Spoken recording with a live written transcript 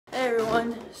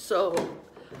everyone, so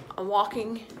I'm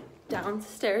walking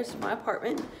downstairs to my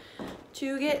apartment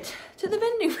to get to the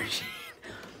vending machine.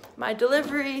 My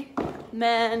delivery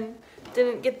man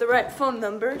didn't get the right phone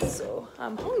number, so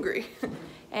I'm hungry.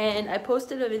 And I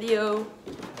posted a video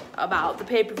about the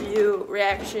pay-per-view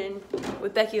reaction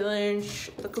with Becky Lynch,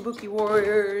 the Kabuki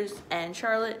Warriors, and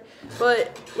Charlotte.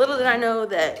 But little did I know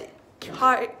that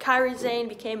Kairi Sane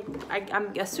became,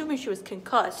 I'm assuming she was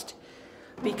concussed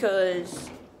because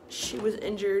she was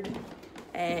injured,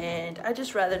 and I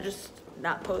just rather just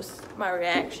not post my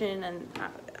reaction, and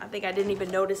I think I didn't even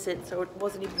notice it, so it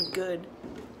wasn't even good.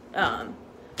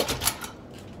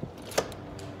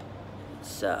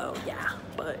 So yeah,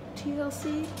 but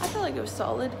TLC, I felt like it was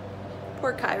solid.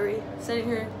 Poor Kairi, sending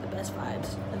her the best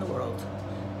vibes in the world.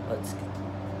 Let's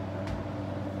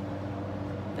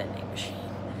vending machine.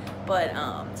 But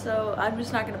so I'm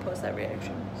just not gonna post that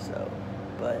reaction. So,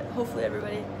 but hopefully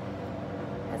everybody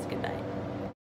has a good night.